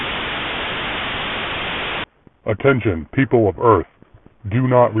Attention, people of Earth. Do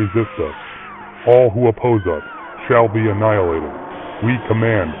not resist us. All who oppose us shall be annihilated. We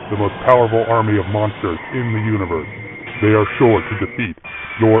command the most powerful army of monsters in the universe. They are sure to defeat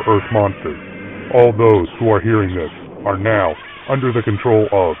your Earth monsters. All those who are hearing this are now under the control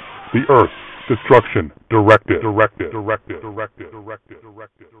of the Earth Destruction Directive.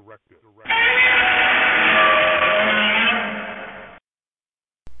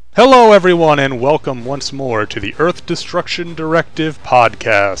 Hello everyone, and welcome once more to the Earth Destruction Directive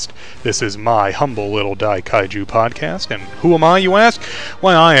podcast. This is my humble little Daikaiju podcast, and who am I, you ask?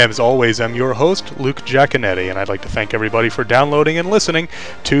 Why, I am, as always, am your host, Luke Giaconetti, and I'd like to thank everybody for downloading and listening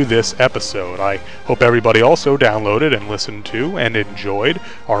to this episode. I hope everybody also downloaded and listened to and enjoyed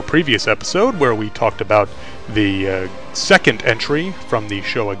our previous episode where we talked about the second entry from the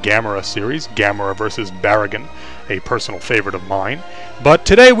Showa Gamera series, Gamera vs. Baragon, a personal favorite of mine. But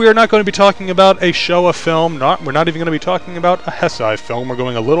today we are not going to be talking about a Showa film, we're not even going to be talking about a Heisei film. We're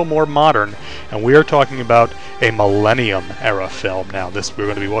going a little more modern, and we are talking about a Millennium Era film. Now, we're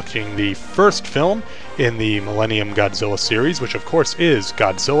going to be watching the first film in the Millennium Godzilla series, which of course is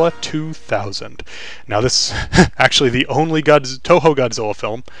Godzilla 2000. Now, this is actually the only Toho Godzilla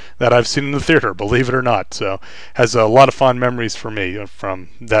film that I've seen in the theater, believe it or not, so has a lot of fond memories for me from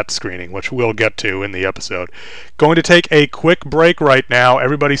that screening, which we'll get to in the episode. Going to take a quick break right now.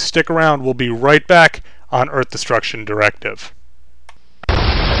 Everybody stick around. We'll be right back on Earth Destruction Directive.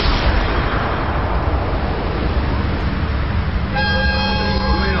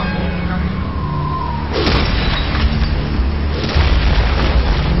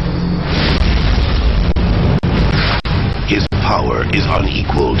 His power is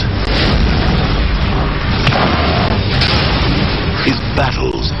unequaled. His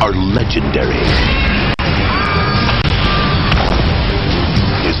battles are legendary.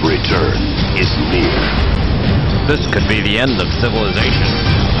 His return is near. This could be the end of civilization.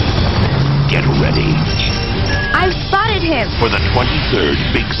 Get ready I've spotted him! for the 23rd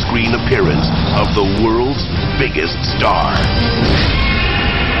big screen appearance of the world's biggest star.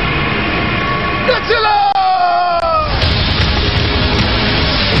 Godzilla!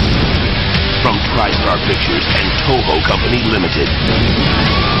 From TriStar Pictures and Toho Company Limited.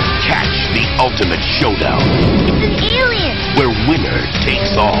 Catch the ultimate showdown. It's an alien! Where winner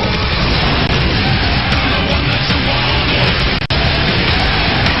takes all.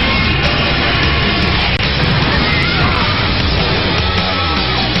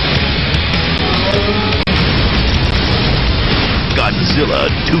 Godzilla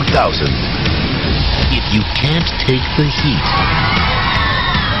 2000. If you can't take the heat,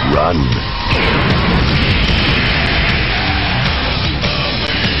 run.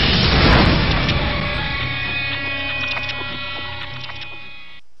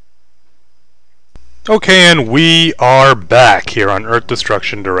 Okay, and we are back here on Earth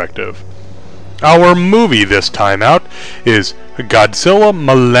Destruction Directive. Our movie this time out is Godzilla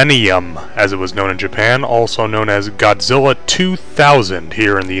Millennium, as it was known in Japan, also known as Godzilla 2000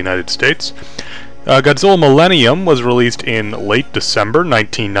 here in the United States. Godzilla Millennium was released in late December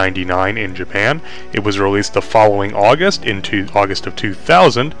 1999 in Japan. It was released the following August, August of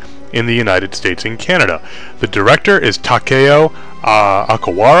 2000, in the United States and Canada. The director is Takeo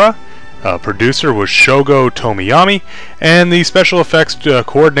Akawara. Producer was Shogo Tomiyami, and the special effects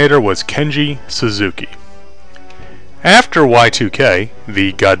coordinator was Kenji Suzuki. After Y2K,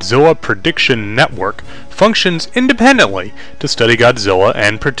 the Godzilla Prediction Network functions independently to study Godzilla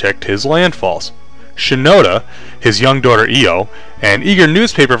and predict his landfalls. Shinoda, his young daughter Io, and eager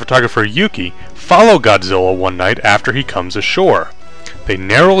newspaper photographer Yuki follow Godzilla one night after he comes ashore. They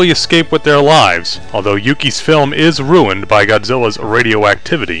narrowly escape with their lives, although Yuki's film is ruined by Godzilla's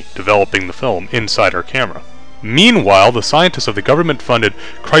radioactivity developing the film inside her camera. Meanwhile, the scientists of the government-funded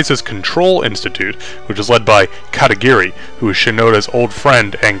Crisis Control Institute, which is led by Katagiri, who is Shinoda's old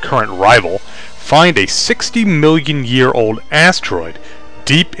friend and current rival, find a 60-million-year-old asteroid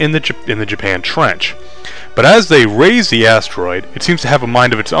deep in the Japan Trench. But as they raise the asteroid, it seems to have a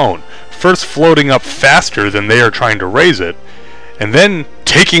mind of its own, first floating up faster than they are trying to raise it, and then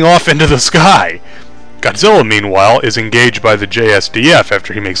taking off into the sky. Godzilla, meanwhile, is engaged by the JSDF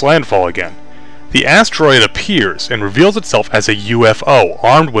after he makes landfall again. The asteroid appears and reveals itself as a UFO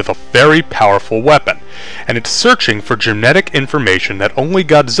armed with a very powerful weapon, and it's searching for genetic information that only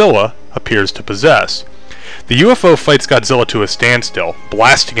Godzilla appears to possess. The UFO fights Godzilla to a standstill,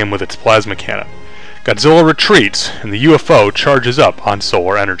 blasting him with its plasma cannon. Godzilla retreats, and the UFO charges up on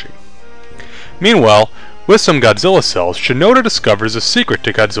solar energy. Meanwhile, with some Godzilla cells, Shinoda discovers a secret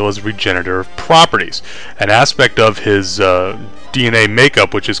to Godzilla's regenerative properties, an aspect of his DNA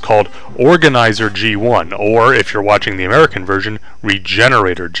makeup, which is called Organizer G1, or if you're watching the American version,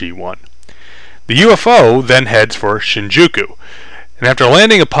 Regenerator G1. The UFO then heads for Shinjuku, and after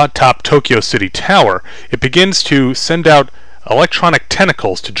landing atop Tokyo City Tower, it begins to send out electronic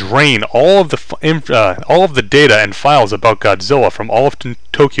tentacles to drain all of the data and files about Godzilla from all of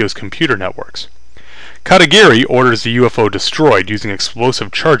Tokyo's computer networks. Katagiri orders the UFO destroyed using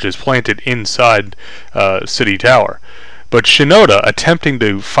explosive charges planted inside City Tower, but Shinoda, attempting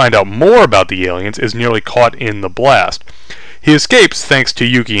to find out more about the aliens, is nearly caught in the blast. He escapes thanks to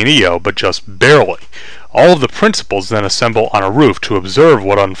Yuki and Io, but just barely. All of the principals then assemble on a roof to observe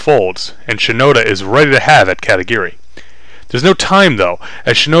what unfolds, and Shinoda is ready to have at Katagiri. There's no time, though,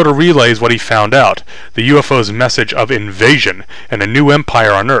 as Shinoda relays what he found out, the UFO's message of invasion and a new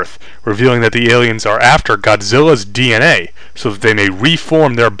empire on Earth, revealing that the aliens are after Godzilla's DNA, so that they may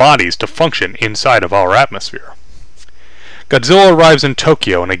reform their bodies to function inside of our atmosphere. Godzilla arrives in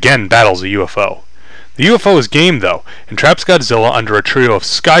Tokyo and again battles a UFO. The UFO is game, though, and traps Godzilla under a trio of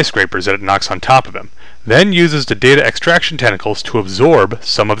skyscrapers that it knocks on top of him, then uses the data extraction tentacles to absorb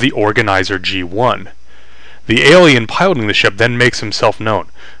some of the Organizer G1. The alien piloting the ship then makes himself known,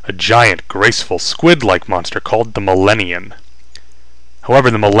 a giant, graceful, squid-like monster called the Millennium.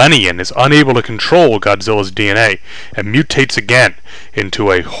 However, the Millennium is unable to control Godzilla's DNA and mutates again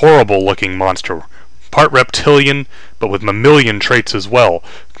into a horrible-looking monster, part reptilian, but with mammalian traits as well,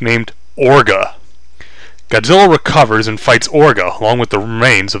 named Orga. Godzilla recovers and fights Orga, along with the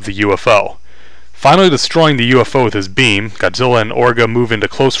remains of the UFO. Finally destroying the UFO with his beam, Godzilla and Orga move into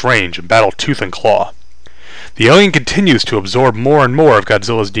close range and battle tooth and claw. The alien continues to absorb more and more of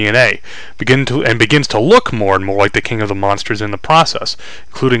Godzilla's DNA, begins to look more and more like the king of the monsters in the process,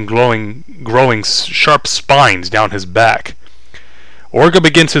 including growing sharp spines down his back. Orga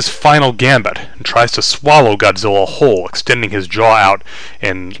begins his final gambit and tries to swallow Godzilla whole, extending his jaw out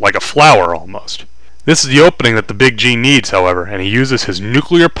like a flower almost. This is the opening that the Big G needs, however, and he uses his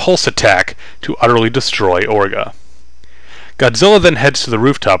nuclear pulse attack to utterly destroy Orga. Godzilla then heads to the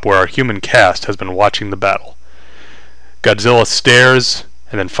rooftop where our human cast has been watching the battle. Godzilla stares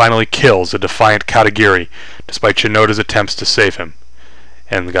and then finally kills the defiant Katagiri, despite Shinoda's attempts to save him.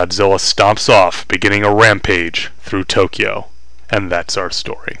 And Godzilla stomps off, beginning a rampage through Tokyo. And that's our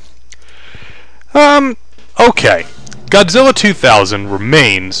story. Okay. Godzilla 2000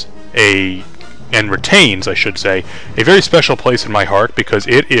 retains, I should say, a very special place in my heart because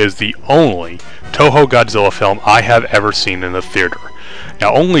it is the only Toho Godzilla film I have ever seen in the theater.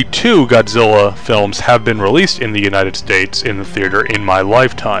 Now, only 2 Godzilla films have been released in the United States in the theater in my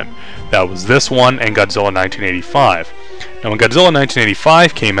lifetime. That was this one and Godzilla 1985. Now, when Godzilla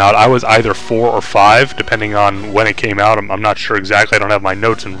 1985 came out, I was either 4 or 5, depending on when it came out. I'm not sure exactly. I don't have my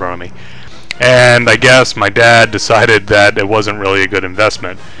notes in front of me. And I guess my dad decided that it wasn't really a good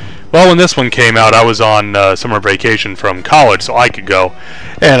investment. Well, when this one came out, I was on summer vacation from college, so I could go,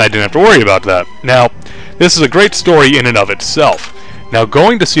 and I didn't have to worry about that. Now, this is a great story in and of itself. Now,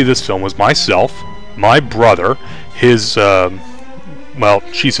 going to see this film was myself, my brother, his, well,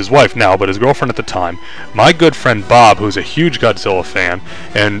 she's his wife now, but his girlfriend at the time, my good friend Bob, who's a huge Godzilla fan,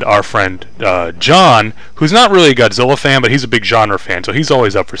 and our friend John, who's not really a Godzilla fan, but he's a big genre fan, so he's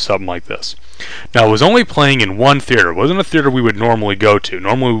always up for something like this. Now, it was only playing in one theater. It wasn't a theater we would normally go to.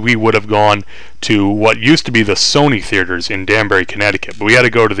 Normally, we would have gone to what used to be the Sony theaters in Danbury, Connecticut, but we had to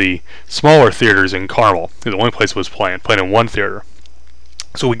go to the smaller theaters in Carmel. The only place it was playing in one theater.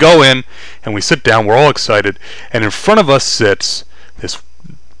 So we go in, and we sit down, we're all excited, and in front of us sits this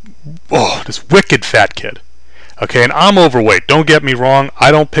wicked fat kid. Okay, and I'm overweight. Don't get me wrong,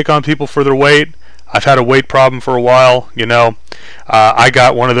 I don't pick on people for their weight. I've had a weight problem for a while, you know. I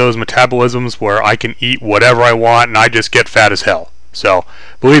got one of those metabolisms where I can eat whatever I want, and I just get fat as hell. So,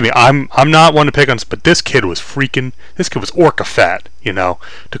 believe me, I'm not one to pick on, but this kid was orca fat, you know,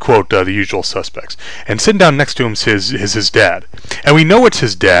 to quote the Usual Suspects. And sitting down next to him is his dad. And we know it's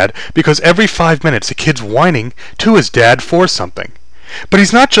his dad because every 5 minutes the kid's whining to his dad for something. But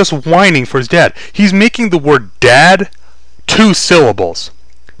he's not just whining for his dad. He's making the word dad 2 syllables.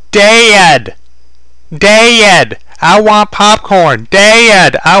 Dad! Dad! I want popcorn.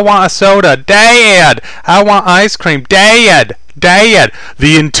 Dad! I want a soda. Dad! I want ice cream. Dad! Dad!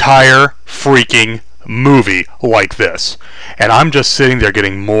 The entire freaking movie like this. And I'm just sitting there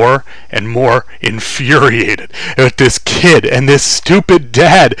getting more and more infuriated at this kid and this stupid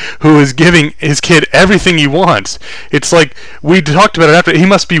dad who is giving his kid everything he wants. It's like, we talked about it after, he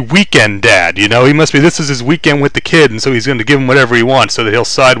must be weekend dad, you know, this is his weekend with the kid, and so he's going to give him whatever he wants so that he'll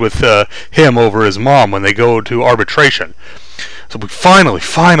side with him over his mom when they go to arbitration. So we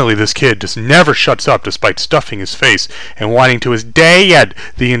finally, this kid just never shuts up despite stuffing his face and whining to his dad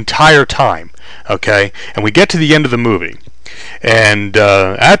the entire time. Okay? And we get to the end of the movie. And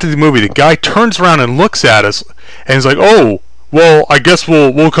after the movie, the guy turns around and looks at us, and he's like, "Oh, well, I guess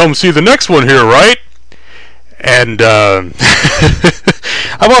we'll come see the next one here, right?" And I've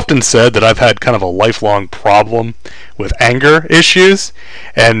often said that I've had kind of a lifelong problem with anger issues,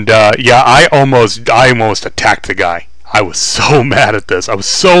 and yeah, I almost attacked the guy. I was so mad at this. I was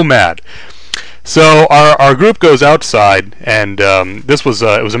so mad. So our group goes outside, and this was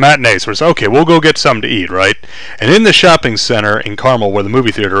it was a matinee, so we're like, okay, we'll go get something to eat, right? And in the shopping center in Carmel, where the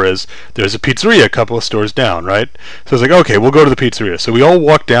movie theater is, there's a pizzeria a couple of stores down, right? So it's like, okay, we'll go to the pizzeria. So we all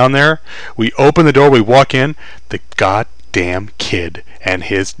walk down there, we open the door, we walk in, the goddamn kid and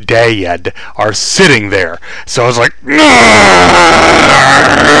his dad are sitting there. So I was like,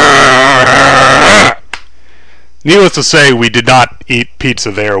 needless to say, we did not eat pizza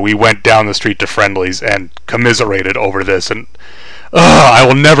there. We went down the street to Friendly's and commiserated over this, and I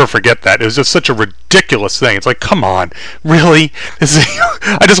will never forget that. It was just such a ridiculous thing. It's like, come on, really?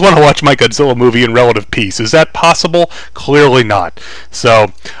 I just want to watch my Godzilla movie in relative peace. Is that possible? Clearly not.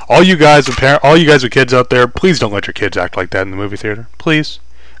 So, all you guys with kids out there, please don't let your kids act like that in the movie theater. Please.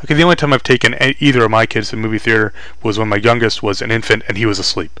 Okay, the only time I've taken either of my kids to the movie theater was when my youngest was an infant and he was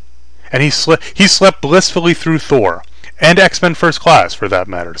asleep. And he slept blissfully through Thor and X-Men First Class, for that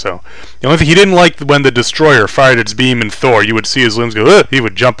matter. So the only thing he didn't like when the destroyer fired its beam in Thor, you would see his limbs go. Ugh, he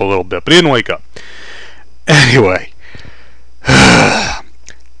would jump a little bit, but he didn't wake up. Anyway,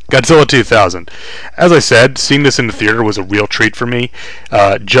 Godzilla 2000. As I said, seeing this in the theater was a real treat for me.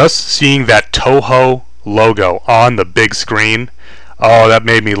 Just seeing that Toho logo on the big screen. Oh, that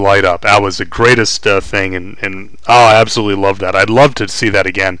made me light up. That was the greatest thing, and I absolutely loved that. I'd love to see that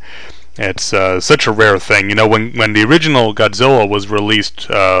again. It's such a rare thing. You know, when the original Godzilla was released,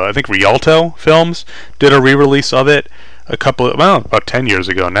 I think Rialto Films did a re-release of it about 10 years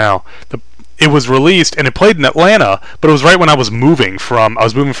ago now. It was released, and it played in Atlanta, but it was right when I was moving from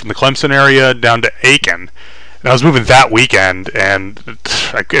the Clemson area down to Aiken. And I was moving that weekend, and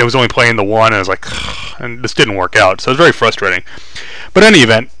it was only playing the one, and I was like, and this didn't work out, so it was very frustrating. But in any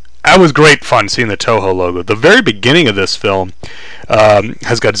event, that was great fun seeing the Toho logo. The very beginning of this film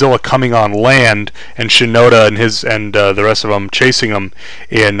has Godzilla coming on land, and Shinoda and the rest of them chasing him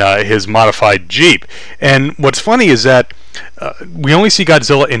in his modified Jeep. And what's funny is that we only see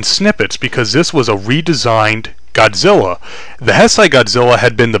Godzilla in snippets because this was a redesigned Godzilla. The Heisei Godzilla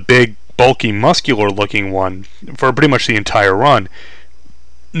had been the big, bulky, muscular-looking one for pretty much the entire run.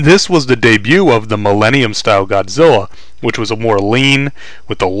 This was the debut of the Millennium-style Godzilla, which was a more lean,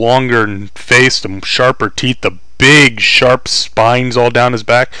 with the longer face, the sharper teeth, the big, sharp spines all down his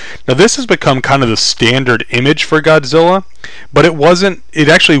back. Now, this has become kind of the standard image for Godzilla, but it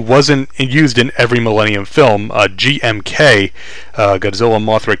actually wasn't used in every Millennium film. GMK, Godzilla,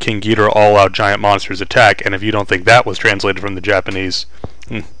 Mothra, King Ghidorah, All Out Giant Monsters Attack, and if you don't think that was translated from the Japanese,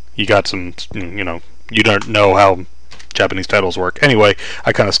 you got some, you don't know how Japanese titles work. Anyway,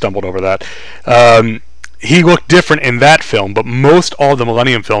 I kind of stumbled over that. He looked different in that film, but most all the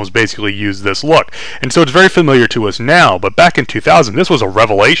Millennium films basically use this look. And so it's very familiar to us now, but back in 2000, this was a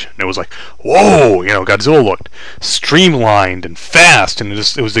revelation. It was like, whoa, Godzilla looked streamlined and fast, and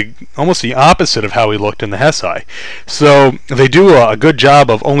it was almost the opposite of how he looked in the Heisei. So they do a good job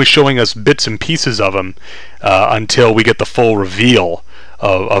of only showing us bits and pieces of him until we get the full reveal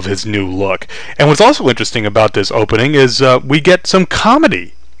of his new look. And what's also interesting about this opening is we get some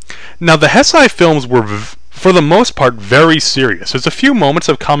comedy. Now, the Heisei films were, for the most part, very serious. There's a few moments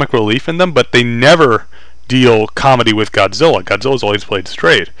of comic relief in them, but they never deal comedy with Godzilla. Godzilla's always played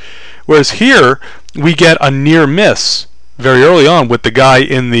straight. Whereas here, we get a near miss very early on with the guy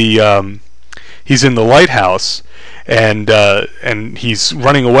in the he's in the lighthouse, and he's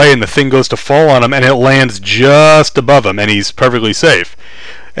running away, and the thing goes to fall on him, and it lands just above him, and he's perfectly safe.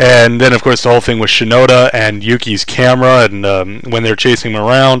 And then, of course, the whole thing with Shinoda and Yuki's camera, and when they're chasing him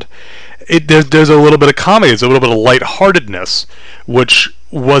around, there's a little bit of comedy, there's a little bit of lightheartedness, which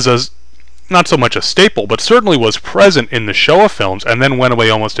was not so much a staple, but certainly was present in the Showa films, and then went away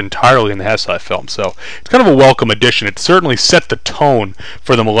almost entirely in the Heisei films. So it's kind of a welcome addition. It certainly set the tone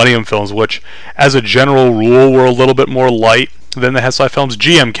for the Millennium films, which, as a general rule, were a little bit more light than the Heisei films.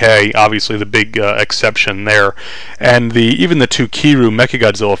 GMK, obviously the big exception there, and even the two Kiru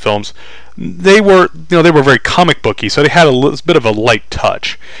Mechagodzilla films, they were very comic booky, so they had a little bit of a light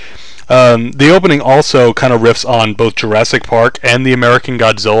touch. The opening also kind of riffs on both Jurassic Park and the American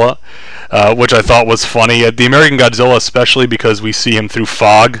Godzilla, which I thought was funny. The American Godzilla, especially because we see him through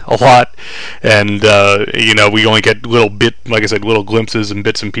fog a lot, and we only get little glimpses and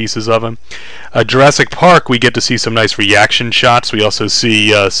bits and pieces of him. Jurassic Park, we get to see some nice reaction shots. We also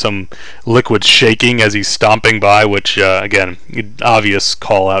see some liquids shaking as he's stomping by, which again, obvious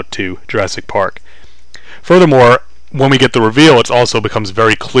call out to Jurassic Park. Furthermore, when we get the reveal, it also becomes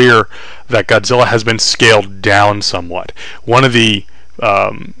very clear that Godzilla has been scaled down somewhat. One of the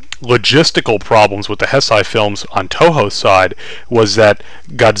logistical problems with the Heisei films on Toho's side was that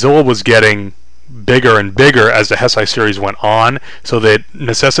Godzilla was getting bigger and bigger as the Heisei series went on, so that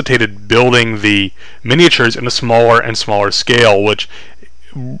necessitated building the miniatures in a smaller and smaller scale, which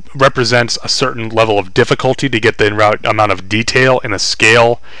represents a certain level of difficulty to get the right amount of detail in a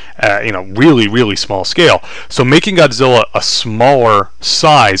scale, really, really small scale. So making Godzilla a smaller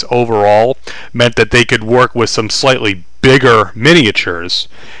size overall meant that they could work with some slightly bigger miniatures,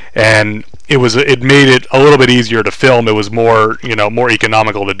 and it made it a little bit easier to film. It was more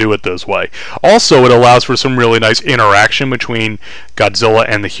economical to do it this way. Also, it allows for some really nice interaction between Godzilla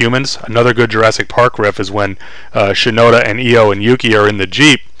and the humans. Another good Jurassic Park riff is when Shinoda and Io and Yuki are in the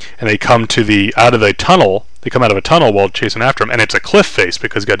Jeep, and they come out of a tunnel while chasing after him, and it's a cliff face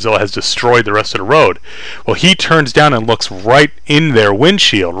because Godzilla has destroyed the rest of the road. Well, he turns down and looks right in their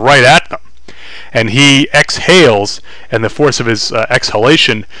windshield, right at them. And he exhales, and the force of his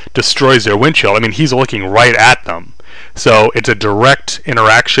exhalation destroys their windshield. I mean, he's looking right at them. So it's a direct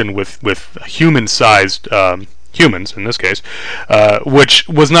interaction with human-sized humans, in this case, which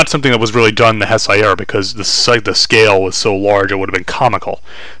was not something that was really done in the Heisei era because the scale was so large it would have been comical.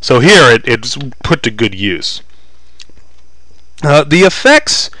 So here it's put to good use. The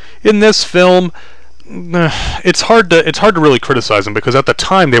effects in this film, it's hard to really criticize them because at the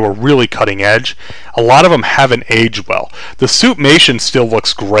time they were really cutting edge. A lot of them haven't aged well. The suitmation still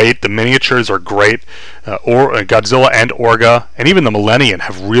looks great. The miniatures are great. Godzilla and Orga and even the Millennium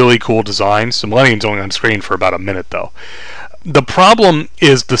have really cool designs. The Millennium's only on screen for about a minute though. The problem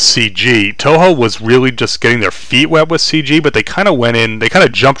is the CG. Toho was really just getting their feet wet with CG, but they kind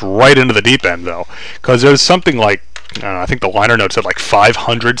of jumped right into the deep end though, because there's something like, I think the liner note said like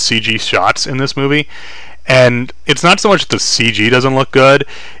 500 CG shots in this movie, and it's not so much that the CG doesn't look good,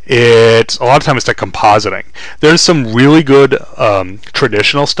 it's a lot of times it's the compositing. There's some really good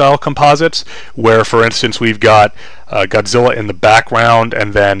traditional style composites where, for instance, we've got Godzilla in the background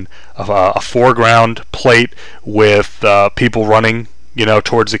and then a foreground plate with people running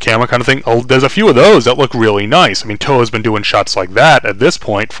towards the camera kind of thing. There's a few of those that look really nice. I mean, Toho's been doing shots like that at this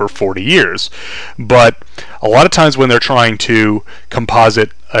point for 40 years. But a lot of times when they're trying to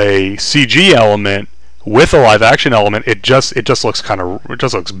composite a CG element with a live action element, it just looks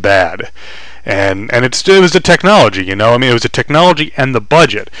bad. And it was the technology, I mean, it was the technology and the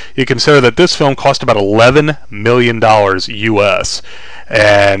budget. You consider that this film cost about $11 million US,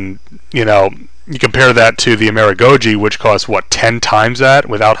 and you compare that to the Amerigoji, which costs 10 times that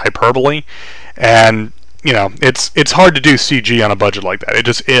without hyperbole, and it's hard to do CG on a budget like that. It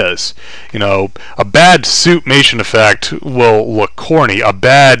just is. A bad suitmation effect will look corny. A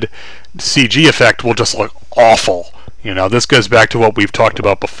bad CG effect will just look awful. This goes back to what we've talked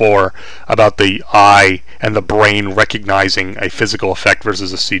about before about the eye and the brain recognizing a physical effect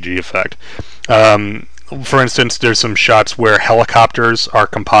versus a CG effect. For instance, there's some shots where helicopters are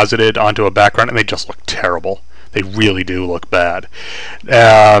composited onto a background and they just look terrible. They really do look bad.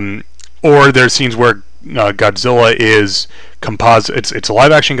 Or there's scenes where Godzilla is composite. It's a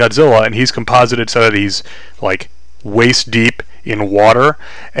live action Godzilla and he's composited so that he's like waist deep in water,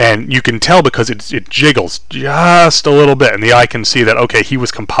 and you can tell because it jiggles just a little bit, and the eye can see that, okay, he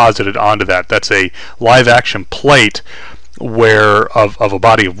was composited onto that. That's a live action plate of a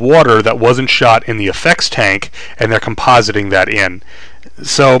body of water that wasn't shot in the effects tank, and they're compositing that in.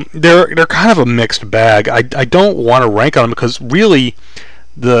 So they're kind of a mixed bag. I don't want to rank on them because really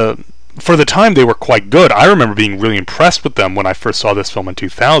for the time they were quite good. I remember being really impressed with them when I first saw this film in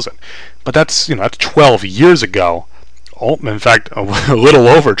 2000, but that's 12 years ago. In fact, a little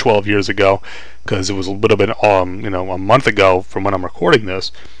over 12 years ago, because it was a little bit, a month ago from when I'm recording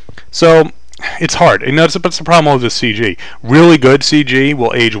this. So it's hard. That's the problem with the CG. Really good CG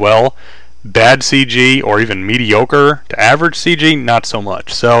will age well. Bad CG or even mediocre to average CG, not so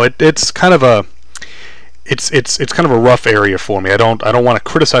much. So it's kind of a rough area for me. I don't want to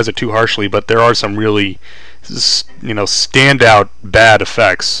criticize it too harshly, but there are some really standout bad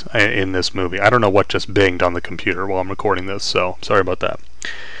effects in this movie. I don't know what just binged on the computer while I'm recording this, so sorry about that.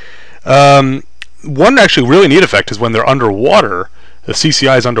 One actually really neat effect is when they're underwater. the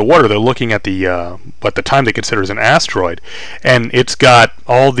CCI is underwater. They're looking at what the time they consider as an asteroid, and it's got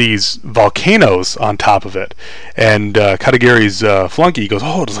all these volcanoes on top of it. And Katagiri's flunky goes,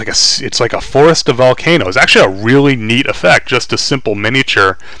 "Oh, it's like a forest of volcanoes." Actually, a really neat effect, just a simple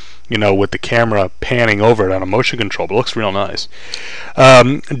miniature, with the camera panning over it on a motion control, but it looks real nice.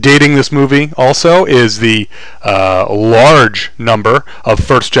 Dating this movie also is the large number of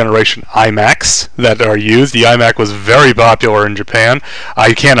first-generation iMacs that are used. The iMac was very popular in Japan.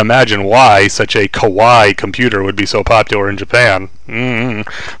 I can't imagine why such a kawaii computer would be so popular in Japan.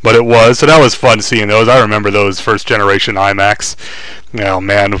 But it was, so that was fun seeing those. I remember those first-generation iMacs. Oh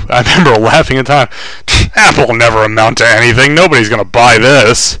man, I remember laughing at the time. Apple will never amount to anything. Nobody's going to buy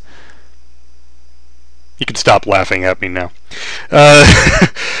this. You can stop laughing at me now.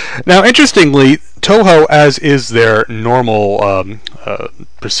 Now, interestingly, Toho, as is their normal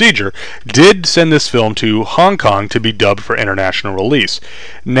procedure, did send this film to Hong Kong to be dubbed for international release.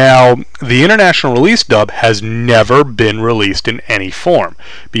 Now, the international release dub has never been released in any form,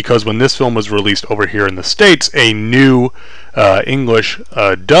 because when this film was released over here in the States, a new English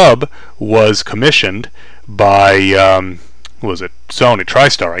dub was commissioned by, who was it? Sony,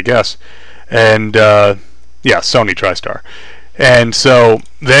 TriStar, I guess. And, Sony TriStar. And so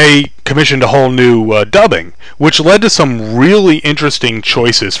they commissioned a whole new dubbing, which led to some really interesting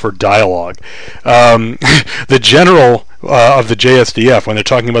choices for dialogue. The general of the JSDF, when they're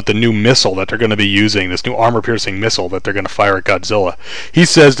talking about the new missile that they're going to be using, this new armor-piercing missile that they're going to fire at Godzilla, he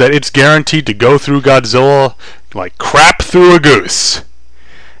says that it's guaranteed to go through Godzilla like crap through a goose.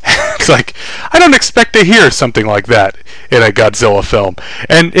 It's like, I don't expect to hear something like that in a Godzilla film.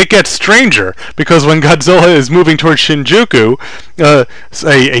 And it gets stranger, because when Godzilla is moving towards Shinjuku,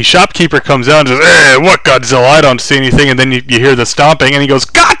 a shopkeeper comes out and says, "Hey, what Godzilla? I don't see anything." And then you hear the stomping, and he goes,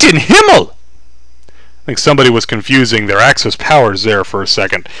 "Gott in Himmel!" I think somebody was confusing their Axis powers there for a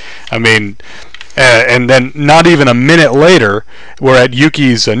second. I mean, and then not even a minute later, we're at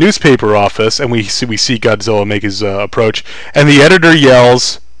Yuki's newspaper office, and we see Godzilla make his approach, and the editor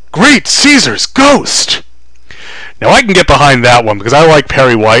yells, "Great Caesar's ghost!" Now I can get behind that one because I like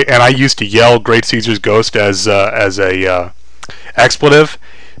Perry White, and I used to yell "Great Caesar's ghost" as a expletive,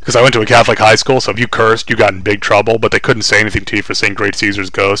 because I went to a Catholic high school. So if you cursed, you got in big trouble. But they couldn't say anything to you for saying "Great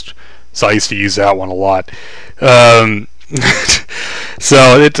Caesar's ghost," so I used to use that one a lot.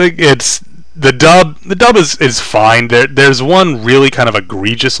 So it's the dub. The dub is fine. There's one really kind of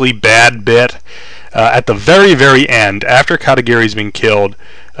egregiously bad bit at the very, very end, after Katagiri's been killed.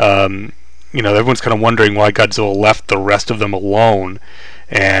 Everyone's kind of wondering why Godzilla left the rest of them alone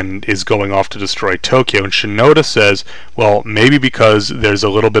and is going off to destroy Tokyo. And Shinoda says, well, maybe because there's a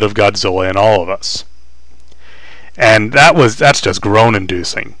little bit of Godzilla in all of us. And that's just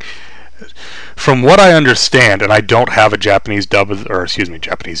groan-inducing. From what I understand, and I don't have a Japanese cut of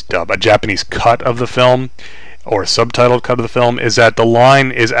the film, or a subtitled cut of the film, is that the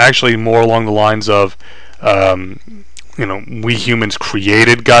line is actually more along the lines of, we humans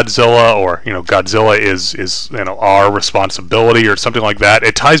created Godzilla, or Godzilla is our responsibility, or something like that.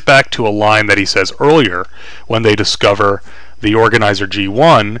 It ties back to a line that he says earlier when they discover the Organizer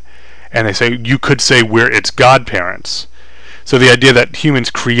G1, and they say you could say we're its godparents. So the idea that humans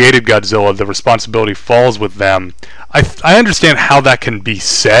created Godzilla, the responsibility falls with them. I understand how that can be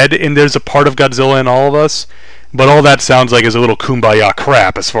said, and there's a part of Godzilla in all of us, but all that sounds like is a little kumbaya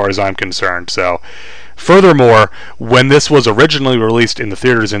crap as far as I'm concerned. So, furthermore, when this was originally released in the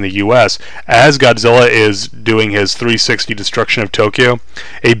theaters in the US, as Godzilla is doing his 360 destruction of Tokyo,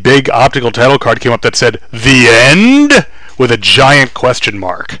 a big optical title card came up that said, "The End?" with a giant question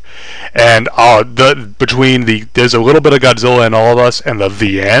mark. And there's a little bit of Godzilla in all of us, and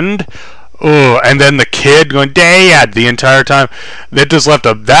the end? And then the kid going, "Dad," the entire time. That just left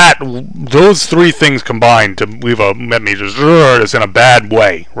those three things combined to leave me just in a bad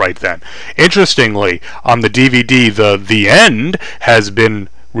way right then. Interestingly, on the DVD, the end has been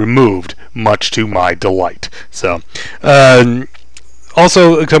removed, much to my delight. So,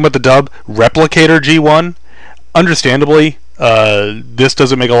 also talking about the dub, Replicator G1. Understandably, this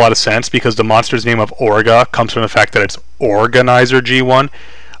doesn't make a lot of sense because the monster's name of Orga comes from the fact that it's Organizer G1.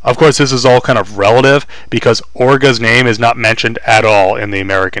 Of course, this is all kind of relative because Orga's name is not mentioned at all in the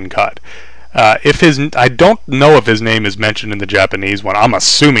American cut. I don't know if his name is mentioned in the Japanese one. I'm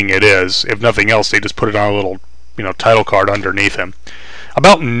assuming it is. If nothing else, they just put it on a little, title card underneath him.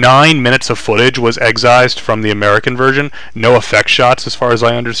 About 9 minutes of footage was excised from the American version. No effect shots, as far as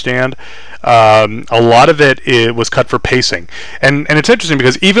I understand. A lot of it was cut for pacing. And it's interesting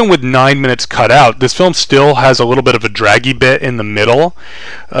because even with 9 minutes cut out, this film still has a little bit of a draggy bit in the middle.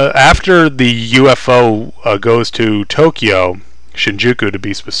 After the UFO goes to Tokyo, Shinjuku to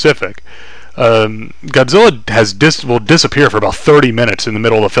be specific. Godzilla will disappear for about 30 minutes in the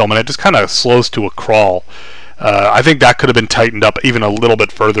middle of the film, and it just kind of slows to a crawl. I think that could have been tightened up even a little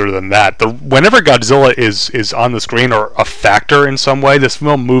bit further than that. Whenever Godzilla is on the screen or a factor in some way, this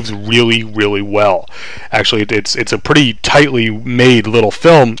film moves really, really well. Actually, it's a pretty tightly made little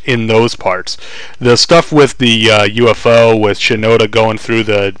film in those parts. The stuff with the UFO, with Shinoda going through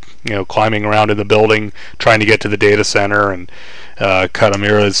climbing around in the building, trying to get to the data center, and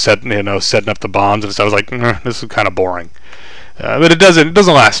Katamira is setting up the bombs and stuff. I was like, this is kind of boring. But it doesn't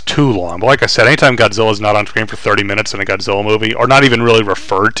last too long. But like I said, anytime Godzilla is not on screen for 30 minutes in a Godzilla movie, or not even really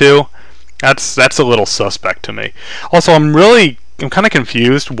referred to, that's a little suspect to me. Also, I'm kind of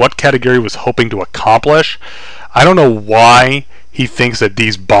confused what Katagiri was hoping to accomplish. I don't know why he thinks that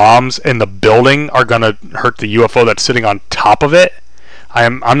these bombs in the building are going to hurt the UFO that's sitting on top of it.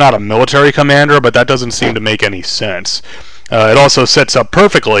 I'm not a military commander, but that doesn't seem to make any sense. It also sets up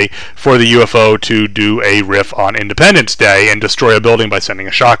perfectly for the UFO to do a riff on Independence Day and destroy a building by sending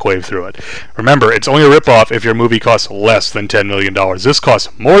a shockwave through it. Remember, it's only a ripoff if your movie costs less than $10 million. This costs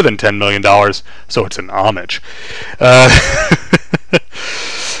more than $10 million, so it's an homage.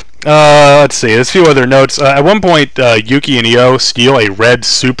 Let's see, there's a few other notes. At one point, Yuki and Io steal a red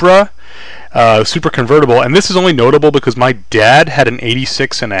Supra. Super convertible, and this is only notable because my dad had an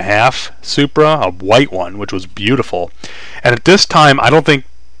 86.5 Supra, a white one, which was beautiful. And at this time, I don't think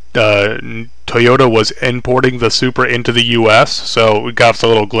Toyota was importing the Supra into the U.S., so we got a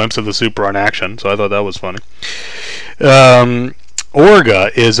little glimpse of the Supra in action, so I thought that was funny.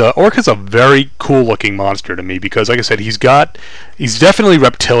 Orga's a very cool looking monster to me because, like I said, he's definitely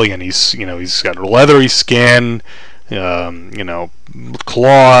reptilian. He's got leathery skin,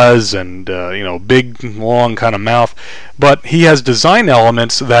 claws, and big long kind of mouth, but he has design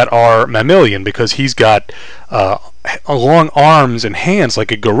elements that are mammalian because he's got long arms and hands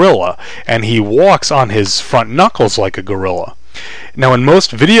like a gorilla, and he walks on his front knuckles like a gorilla. Now, in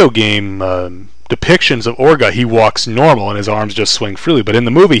most video game depictions of Orga, he walks normal and his arms just swing freely, but in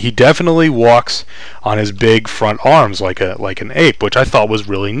the movie he definitely walks on his big front arms like an ape, which I thought was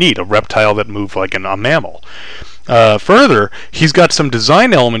really neat, a reptile that moved like a mammal. Further, he's got some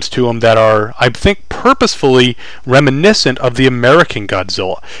design elements to him that are, I think, purposefully reminiscent of the American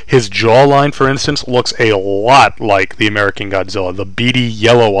Godzilla. His jawline, for instance, looks a lot like the American Godzilla. The beady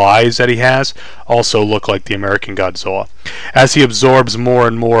yellow eyes that he has also look like the American Godzilla. As he absorbs more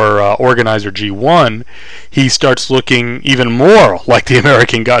and more Organizer G1, he starts looking even more like the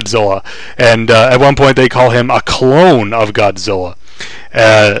American Godzilla. And at one point they call him a clone of Godzilla.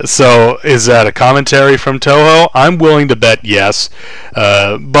 So is that a commentary from Toho? I'm willing to bet yes,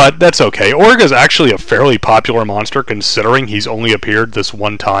 but that's okay. Orga is actually a fairly popular monster considering he's only appeared this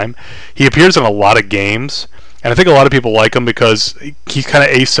one time. He appears in a lot of games, and I think a lot of people like him because he's kind of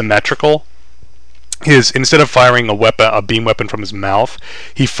asymmetrical. Instead of firing a beam weapon from his mouth,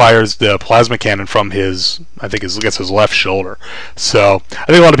 he fires the plasma cannon from his left shoulder. So I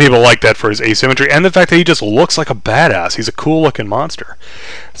think a lot of people like that for his asymmetry and the fact that he just looks like a badass. He's a cool looking monster.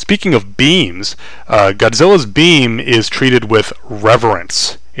 Speaking of beams, Godzilla's beam is treated with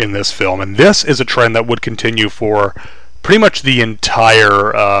reverence in this film, and this is a trend that would continue for pretty much the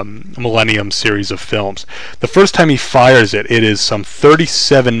entire Millennium series of films. The first time he fires it is some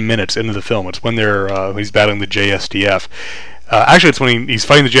 37 minutes into the film. It's when he's battling the JSDF. Actually, it's when he's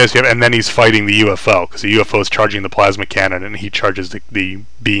fighting the JSDF, and then he's fighting the UFO, because the UFO is charging the plasma cannon, and he charges the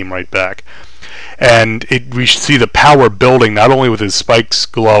beam right back. And we see the power building, not only with his spikes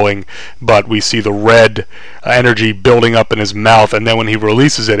glowing, but we see the red energy building up in his mouth, and then when he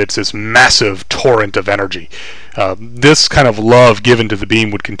releases it, it's this massive torrent of energy. This kind of love given to the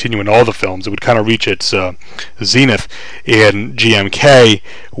beam would continue in all the films. It would kind of reach its zenith in GMK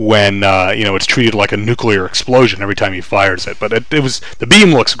when it's treated like a nuclear explosion every time he fires it. But the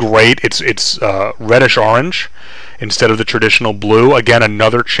beam looks great. It's reddish orange instead of the traditional blue. Again,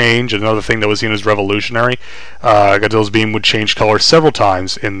 another change, another thing that was seen as revolutionary. Godzilla's beam would change color several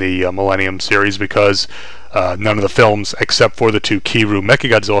times in the Millennium series because none of the films, except for the two Kiru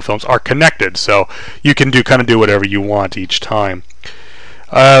Mechagodzilla films, are connected. So you can do whatever you want each time.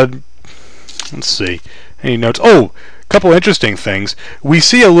 Let's see. Any notes? Oh, couple interesting things. We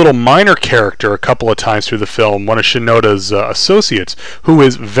see a little minor character a couple of times through the film, one of Shinoda's associates, who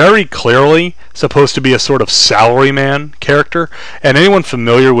is very clearly supposed to be a sort of salaryman character. And anyone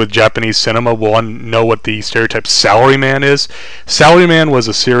familiar with Japanese cinema will know what the stereotype salaryman is. Salaryman was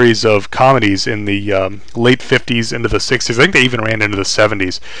a series of comedies in the late 50s into the 60s. I think they even ran into the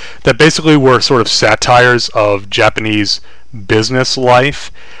 70s that basically were sort of satires of Japanese business life.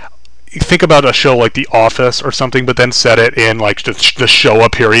 think about a show like The Office or something, but then set it in like the Showa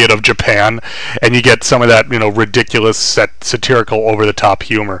period of Japan, and you get some of that, ridiculous, satirical, over-the-top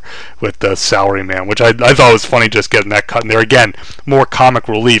humor with the Salaryman, which I thought was funny, just getting that cut in there. Again, more comic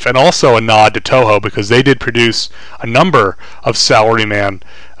relief, and also a nod to Toho, because they did produce a number of Salaryman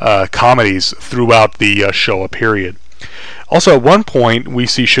comedies throughout the Showa period. Also, at one point, we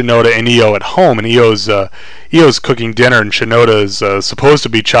see Shinoda and Io at home, and Io's cooking dinner, and Shinoda is supposed to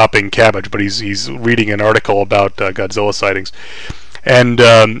be chopping cabbage, but he's reading an article about Godzilla sightings. And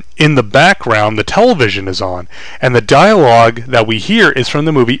in the background, the television is on, and the dialogue that we hear is from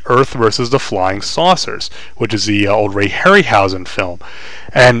the movie Earth versus the Flying Saucers, which is the old Ray Harryhausen film.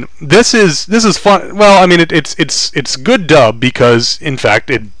 And this is fun. Well, I mean, it's good dub, because in fact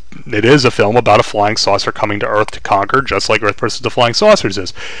it is a film about a flying saucer coming to Earth to conquer, just like Earth versus the Flying Saucers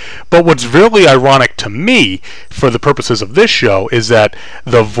is. But what's really ironic to me, for the purposes of this show, is that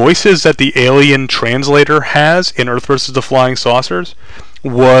the voices that the alien translator has in Earth versus the Flying Saucers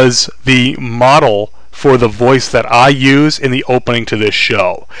was the model for the voice that I use in the opening to this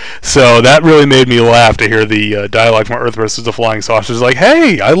show. So that really made me laugh to hear the dialogue from Earth versus the Flying Saucers. Like,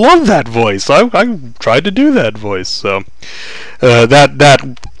 hey, I love that voice. I tried to do that voice. So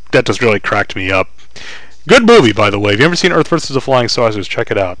that just really cracked me up. Good movie, by the way. If you've ever seen Earth vs. the Flying Saucers, check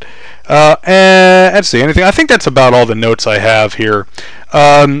it out. And let's see, anything? I think that's about all the notes I have here.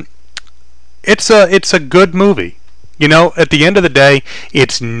 It's a good movie. At the end of the day,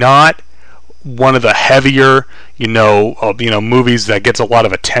 it's not one of the heavier, movies that gets a lot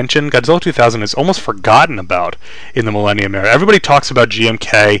of attention. Godzilla 2000 is almost forgotten about in the Millennium era. Everybody talks about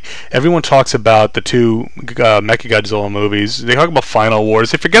GMK. Everyone talks about the two Mechagodzilla movies. They talk about Final Wars.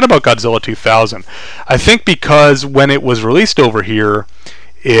 They forget about Godzilla 2000. I think because when it was released over here,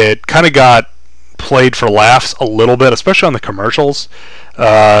 it kind of got played for laughs a little bit, especially on the commercials.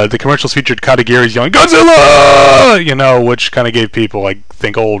 The commercials featured Katagiri's yelling "Godzilla!" Which kind of gave people, I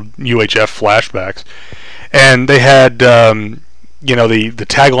think, old UHF flashbacks. And they had, the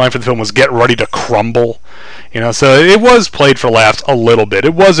tagline for the film was "Get ready to crumble." So it was played for laughs a little bit.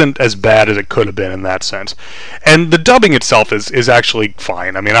 It wasn't as bad as it could have been in that sense. And the dubbing itself is actually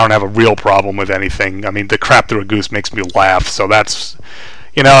fine. I mean, I don't have a real problem with anything. I mean, the crap through a goose makes me laugh, so that's...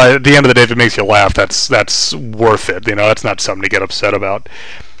 at the end of the day, if it makes you laugh, that's worth it. That's not something to get upset about.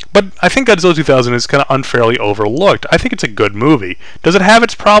 But I think Godzilla 2000 is kind of unfairly overlooked. I think it's a good movie. Does it have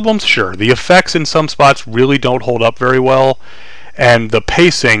its problems? Sure. The effects in some spots really don't hold up very well. And the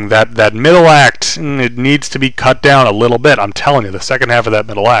pacing, that middle act, it needs to be cut down a little bit. I'm telling you, the second half of that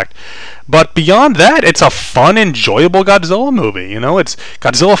middle act. But beyond that, it's a fun, enjoyable Godzilla movie. It's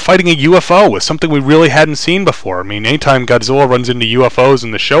Godzilla fighting a UFO with something we really hadn't seen before. I mean, anytime Godzilla runs into UFOs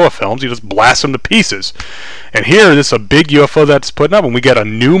in the Showa films, he just blasts them to pieces. And here, this is a big UFO that's putting up, and we get a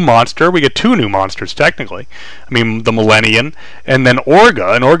new monster. We get two new monsters, technically. I mean, the Millennium, and then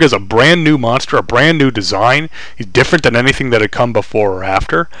Orga. And Orga's a brand new monster, a brand new design. He's different than anything that had come before or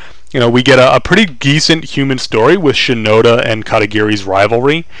after. We get a pretty decent human story with Shinoda and Katagiri's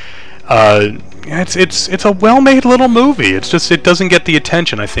rivalry. It's a well-made little movie. It's just it doesn't get the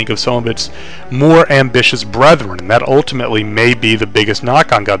attention, I think, of some of its more ambitious brethren, and that ultimately may be the biggest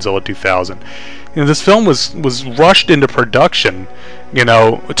knock on Godzilla 2000. This film was rushed into production.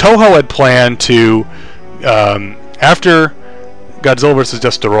 Toho had planned to, after Godzilla vs.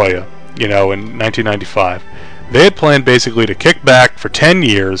 Destoroyah, in 1995, they had planned basically to kick back for 10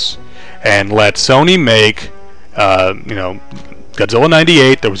 years and let Sony make, Godzilla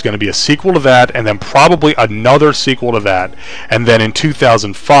 98, there was going to be a sequel to that, and then probably another sequel to that. And then in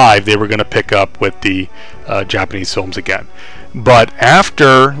 2005, they were going to pick up with the Japanese films again. But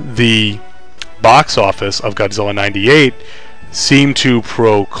after the box office of Godzilla 98 seemed to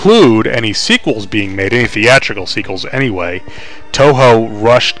preclude any sequels being made, any theatrical sequels anyway, Toho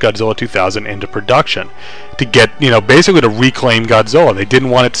rushed Godzilla 2000 into production to get, basically to reclaim Godzilla. They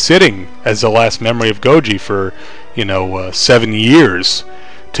didn't want it sitting as the last memory of Goji for 7 years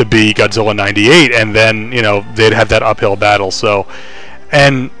to be Godzilla 98, and then they'd have that uphill battle. So,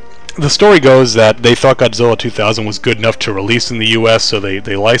 and the story goes that they thought Godzilla 2000 was good enough to release in the U.S., so they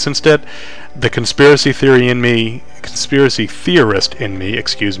licensed it. The conspiracy theorist in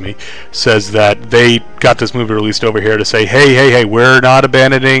me, says that they got this movie released over here to say, hey, we're not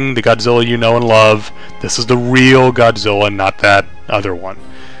abandoning the Godzilla you know and love. This is the real Godzilla, not that other one.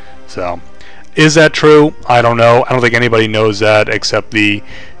 So, is that true? I don't know. I don't think anybody knows that except the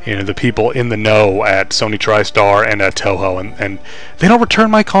people in the know at Sony TriStar and at Toho, and they don't return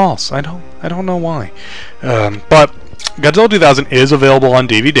my calls. I don't know why. But Godzilla 2000 is available on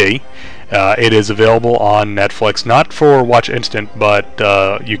DVD. It is available on Netflix, not for Watch Instant, but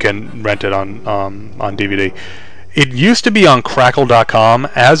you can rent it on DVD. It used to be on Crackle.com.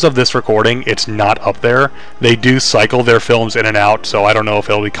 As of this recording, it's not up there. They do cycle their films in and out, so I don't know if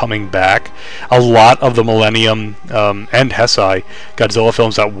it'll be coming back. A lot of the Millennium and Heisei Godzilla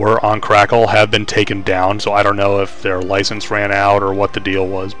films that were on Crackle have been taken down, so I don't know if their license ran out or what the deal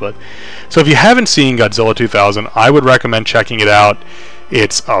was. But so if you haven't seen Godzilla 2000, I would recommend checking it out.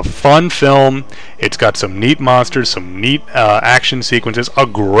 It's a fun film. It's got some neat monsters, some neat action sequences, a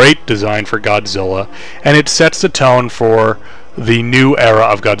great design for Godzilla, and it sets the tone for the new era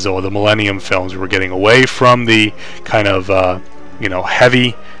of Godzilla, the Millennium films. We're getting away from the kind of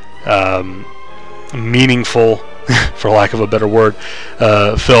heavy, meaningful, for lack of a better word,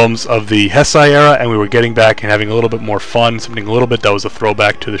 films of the Heisei era, and we were getting back and having a little bit more fun, something a little bit that was a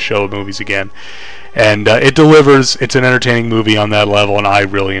throwback to the Showa movies again. And it delivers. It's an entertaining movie on that level, and I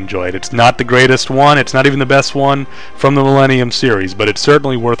really enjoy it. It's not the greatest one. It's not even the best one from the Millennium series, but it's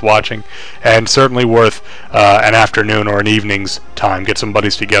certainly worth watching, and certainly worth an afternoon or an evening's time. Get some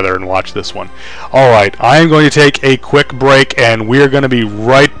buddies together and watch this one. Alright, I am going to take a quick break, and we're going to be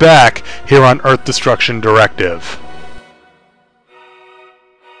right back here on Earth Destruction Directive.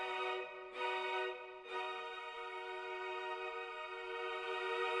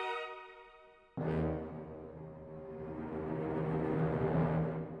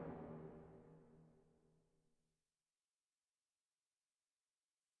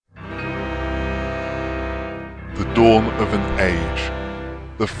 The dawn of an age,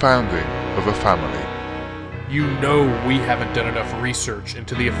 the founding of a family. You know we haven't done enough research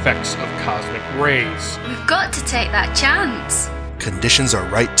into the effects of cosmic rays. We've got to take that chance. Conditions are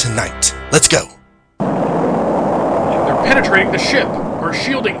right tonight. Let's go. They're penetrating the ship. Our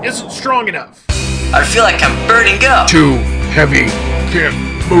shielding isn't strong enough. I feel like I'm burning up. Too heavy. Can't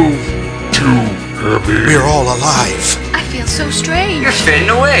move. Too heavy. We're all alive. I feel so strange. You're fading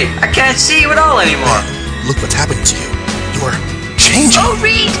away. I can't see you at all anymore. Look what's happening to you. You're changing. Oh,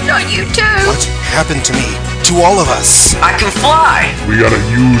 Reed, not you too. What happened to me? To all of us? I can fly. We gotta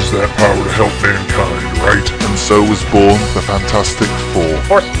use that power to help mankind, right? And so was born the Fantastic Four.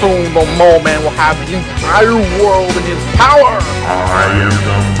 For soon the Mole Man will have the entire world in his power. I am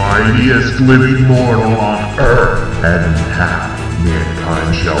the mightiest living mortal on Earth, and half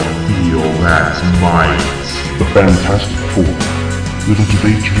mankind shall feel that might. The Fantastic Four. Little do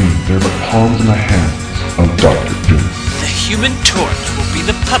they dream they're but pawns in the hands of Dr. Doom. The Human Torch will be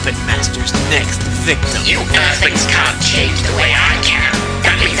the puppet master's next victim. You Earthlings can't change the way I can.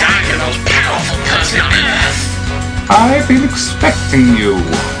 That means I'm the most powerful person on Earth. I've been expecting you,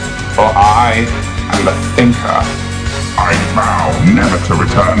 for I am the Thinker. I vow never to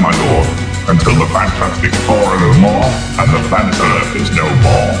return, my lord, until the Fantastic Four are no more, and the planet Earth is no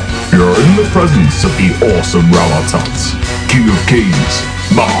more. You're in the presence of the awesome Ralatot, King of Kings,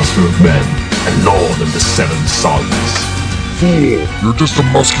 Master of Men, and Lord of the Seven Suns. Fool, you're just a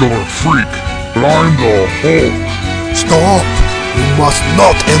muscular freak, but I'm the Hulk. Stop! You must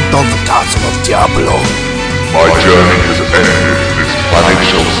not enter the castle of Diablo. My journey has ended. This planet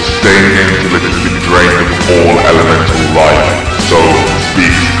shall sustain until it has been drained of all elemental life. So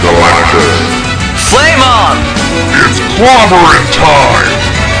speaks Galactus. Flame on! It's clobbering time!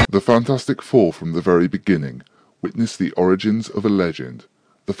 The Fantastic Four from the very beginning witnessed the origins of a legend.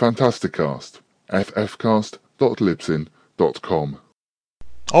 The Fantasticast. ffcast.libsyn.com.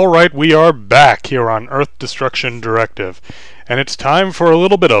 Alright, we are back here on Earth Destruction Directive, and it's time for a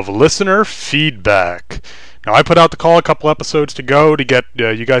little bit of listener feedback. Now, I put out the call a couple episodes ago to get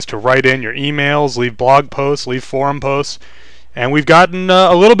you guys to write in your emails, leave blog posts, leave forum posts, and we've gotten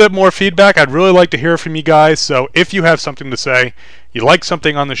a little bit more feedback. I'd really like to hear from you guys, so if you have something to say, you like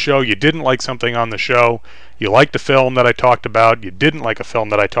something on the show, you didn't like something on the show, you liked a film that I talked about, you didn't like a film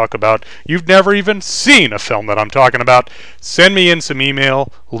that I talk about, you've never even seen a film that I'm talking about, send me in some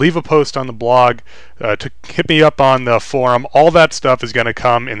email, leave a post on the blog, to hit me up on the forum. All that stuff is going to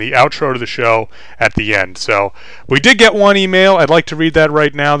come in the outro to the show at the end. So we did get one email. I'd like to read that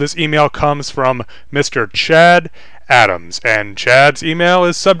right now. This email comes from Mr. Chad Adams, and Chad's email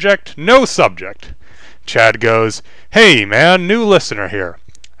is subject, no subject. Chad goes, "Hey man, new listener here.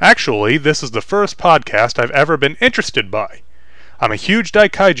 Actually, this is the first podcast I've ever been interested by. I'm a huge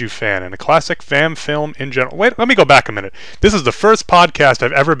Daikaiju fan and a classic fan film in general." Wait, let me go back a minute. This is the first podcast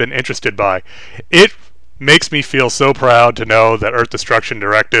I've ever been interested by. It makes me feel so proud to know that Earth Destruction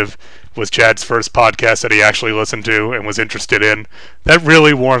Directive was Chad's first podcast that he actually listened to and was interested in. That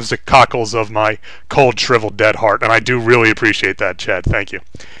really warms the cockles of my cold, shriveled, dead heart, and I do really appreciate that, Chad. Thank you.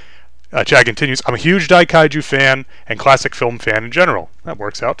 Chad continues, I'm a huge Daikaiju fan and classic film fan in general. That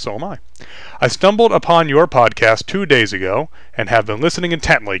works out, so am I. I stumbled upon your podcast 2 days ago and have been listening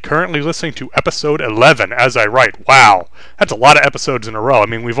intently, currently listening to episode 11 as I write. Wow, that's a lot of episodes in a row. I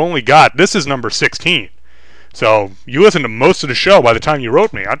mean, we've only got, this is number 16. So you listened to most of the show by the time you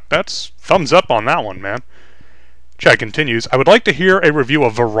wrote me. That's thumbs up on that one, man. Chad continues, I would like to hear a review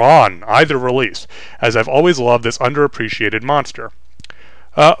of Varan, either release, as I've always loved this underappreciated monster.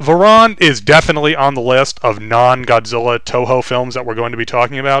 Varan is definitely on the list of non-Godzilla Toho films that we're going to be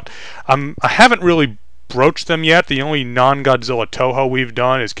talking about. I haven't really broached them yet. The only non-Godzilla Toho we've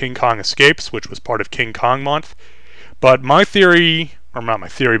done is King Kong Escapes, which was part of King Kong Month. But my theory, or not my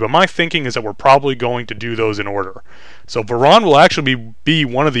theory, but my thinking is that we're probably going to do those in order. So Varan will actually be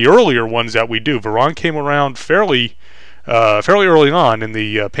one of the earlier ones that we do. Varan came around fairly early on in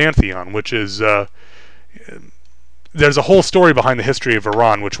the Pantheon, which is... there's a whole story behind the history of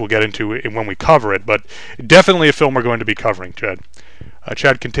Varan, which we'll get into when we cover it, but definitely a film we're going to be covering, Chad.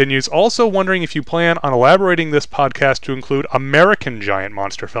 Chad continues, also wondering if you plan on elaborating this podcast to include American giant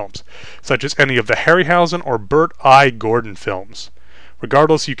monster films, such as any of the Harryhausen or Burt I. Gordon films.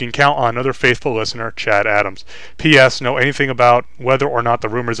 Regardless, you can count on another faithful listener, Chad Adams. P.S. Know anything about whether or not the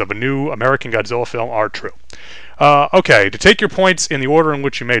rumors of a new American Godzilla film are true. Okay, to take your points in the order in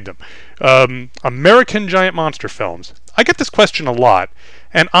which you made them. American giant monster films. I get this question a lot,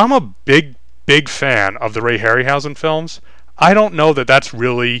 and I'm a big fan of the Ray Harryhausen films. I don't know that that's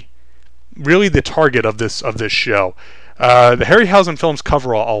really the target of this show. The Harryhausen films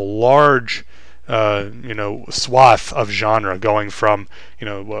cover a large swath of genre, going from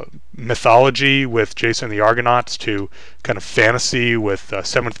mythology with Jason and the Argonauts to kind of fantasy with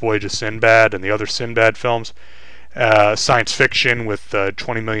Seventh Voyage of Sinbad and the other Sinbad films, science fiction with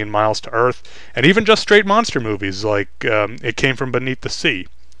 20 Million Miles to Earth, and even just straight monster movies like It Came From Beneath the Sea.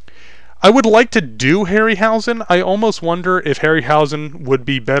 I would like to do Harryhausen. I almost wonder if Harryhausen would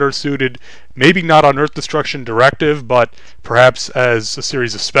be better suited, maybe not on Earth Destruction Directive, but perhaps as a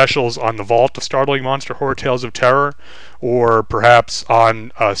series of specials on the Vault of Startling Monster Horror Tales of Terror, or perhaps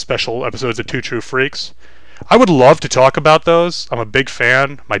on special episodes of Two True Freaks. I would love to talk about those. I'm a big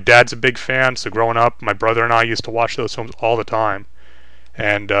fan. My dad's a big fan, so growing up, my brother and I used to watch those films all the time.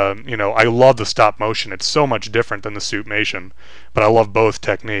 And, I love the stop motion. It's so much different than the suitmation, but I love both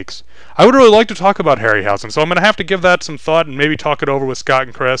techniques. I would really like to talk about Harryhausen, so I'm going to have to give that some thought and maybe talk it over with Scott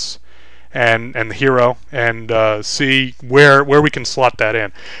and Chris and the hero and see where we can slot that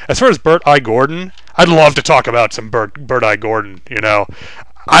in. As far as Burt I. Gordon, I'd love to talk about some Burt I. Gordon,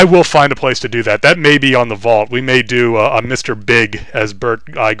 I will find a place to do that. That may be on the Vault. We may do a Mr. Big, as Burt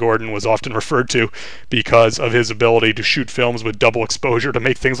I. Gordon was often referred to, because of his ability to shoot films with double exposure to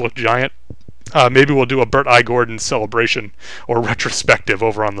make things look giant. Maybe we'll do a Burt I. Gordon celebration or retrospective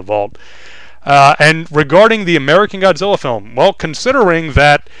over on the Vault. And regarding the American Godzilla film, well, considering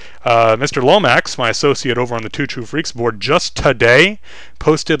that Mr. Lomax, my associate over on the Two True Freaks board, just today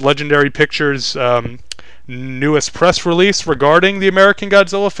posted Legendary Pictures' newest press release regarding the American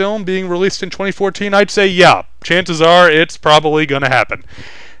Godzilla film being released in 2014, I'd say, yeah, chances are it's probably going to happen.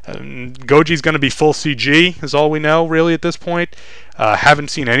 Goji's going to be full CG, is all we know, really, at this point.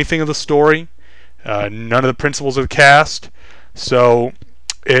 Haven't seen anything of the story. None of the principals of the cast. So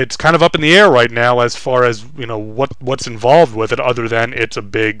it's kind of up in the air right now as far as what's involved with it, other than it's a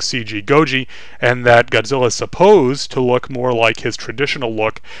big CG Goji, and that Godzilla is supposed to look more like his traditional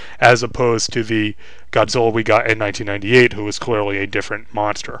look as opposed to the Godzilla we got in 1998, who was clearly a different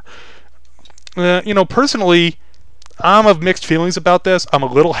monster. Personally, I'm of mixed feelings about this. I'm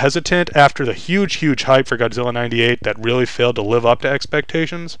a little hesitant after the huge hype for Godzilla 98 that really failed to live up to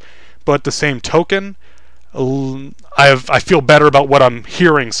expectations, but at the same token, I feel better about what I'm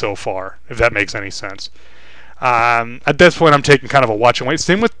hearing so far, if that makes any sense. At this point, I'm taking kind of a watch and wait.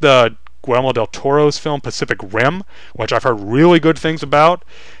 Same with the Guillermo del Toro's film Pacific Rim, which I've heard really good things about.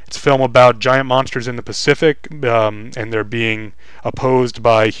 It's a film about giant monsters in the Pacific, and they're being opposed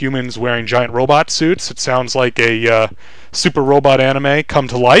by humans wearing giant robot suits. It sounds like a super robot anime come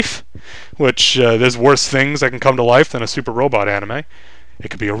to life, which there's worse things that can come to life than a super robot anime. It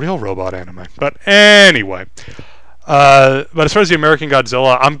could be a real robot anime. But anyway. But as far as the American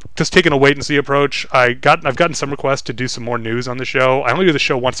Godzilla, I'm just taking a wait-and-see approach. I've gotten some requests to do some more news on the show. I only do the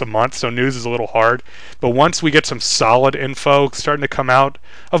show once a month, so news is a little hard. But once we get some solid info starting to come out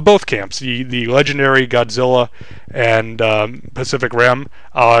of both camps, the legendary Godzilla and Pacific Rim,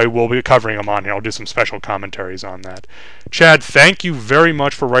 I will be covering them on here. I'll do some special commentaries on that. Chad, thank you very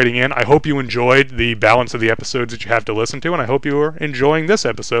much for writing in. I hope you enjoyed the balance of the episodes that you have to listen to, and I hope you are enjoying this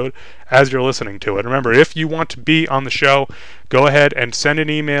episode as you're listening to it. Remember, if you want to be on the show, go ahead and send an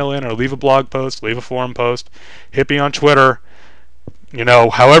email in or leave a blog post, leave a forum post, hit me on Twitter,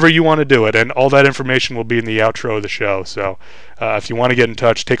 however you want to do it, and all that information will be in the outro of the show. So if you want to get in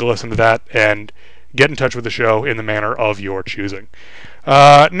touch, take a listen to that and get in touch with the show in the manner of your choosing.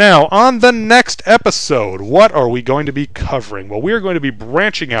 Now, on the next episode, what are we going to be covering? Well, we are going to be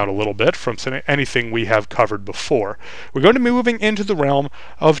branching out a little bit from anything we have covered before. We're going to be moving into the realm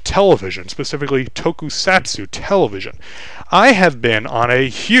of television, specifically tokusatsu television. I have been on a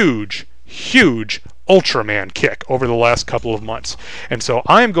huge Ultraman kick over the last couple of months, and so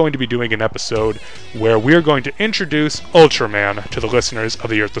I am going to be doing an episode where we're going to introduce Ultraman to the listeners of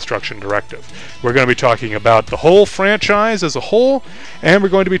the Earth Destruction Directive. We're going to be talking about the whole franchise as a whole, and we're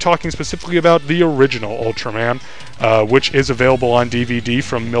going to be talking specifically about the original Ultraman, which is available on DVD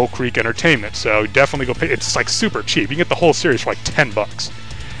from Mill Creek Entertainment. So definitely go pay. It's like super cheap. You can get the whole series for like $10.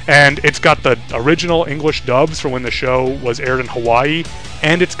 And it's got the original English dubs from when the show was aired in Hawaii,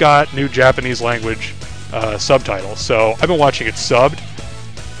 and it's got new Japanese language subtitles. So I've been watching it subbed.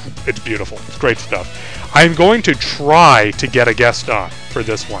 It's beautiful. It's great stuff. I'm going to try to get a guest on for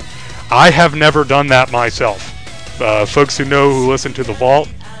this one. I have never done that myself. Folks who listen to The Vault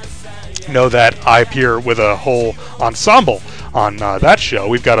know that I appear with a whole ensemble on that show.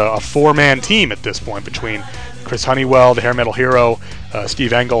 We've got a four-man team at this point between Chris Honeywell, the Hair Metal Hero,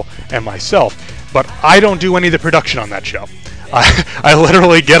 Steve Engel, and myself. But I don't do any of the production on that show. I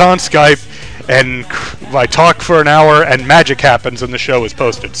literally get on Skype and I talk for an hour and magic happens and the show is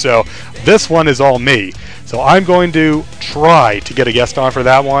posted. So this one is all me. So I'm going to try to get a guest on for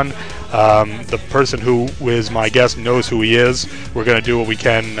that one. The person who is my guest knows who he is. We're going to do what we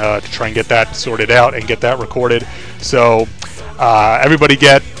can to try and get that sorted out and get that recorded. So everybody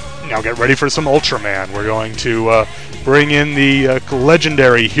get ready for some Ultraman. We're going to bring in the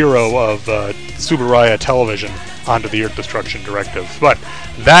legendary hero of Tsuburaya television onto the Earth Destruction Directive. But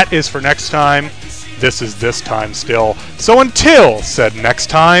that is for next time. This is this time still. So until said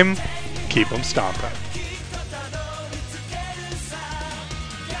next time, keep 'em stomping.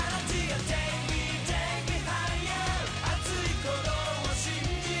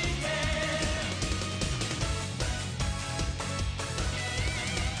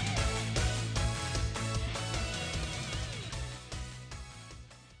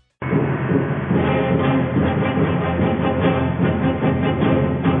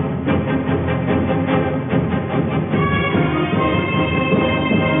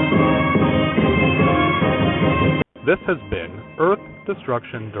 This has been Earth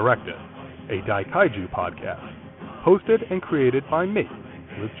Destruction Directive, a Daikaiju podcast, hosted and created by me,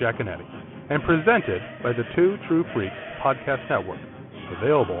 Luke Giaconetti, and presented by the Two True Freaks Podcast Network,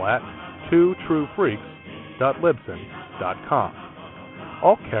 available at twotruefreaks.libsyn.com.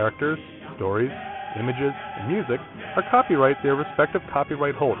 All characters, stories, images, and music are copyright their respective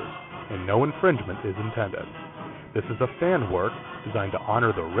copyright holders, and no infringement is intended. This is a fan work designed to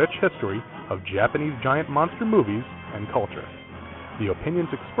honor the rich history of Japanese giant monster movies and culture. The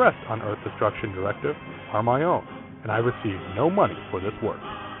opinions expressed on Earth Destruction Directive are my own, and I receive no money for this work.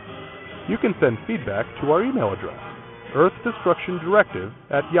 You can send feedback to our email address,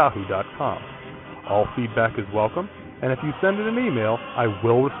 earthdestructiondirective@yahoo.com. All feedback is welcome, and if you send in an email, I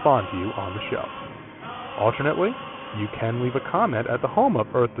will respond to you on the show. Alternately, you can leave a comment at the home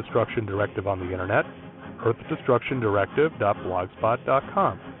of Earth Destruction Directive on the internet,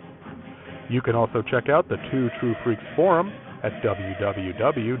 earthdestructiondirective.blogspot.com. You can also check out the Two True Freaks forum at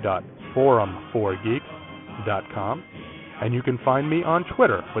www.forum4geeks.com, and you can find me on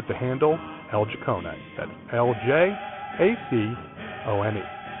Twitter with the handle LJacone. That's LJACONE.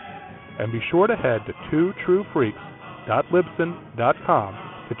 And be sure to head to twotruefreaks.libsyn.com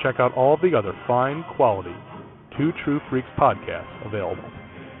to check out all the other fine quality Two True Freaks podcasts available.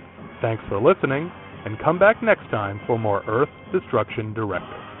 Thanks for listening, and come back next time for more Earth Destruction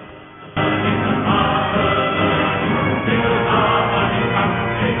Directive.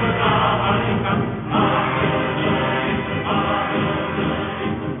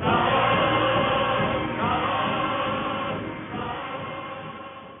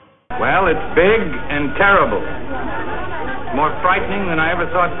 Well, it's big and terrible. More frightening than I ever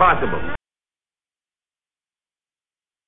thought possible.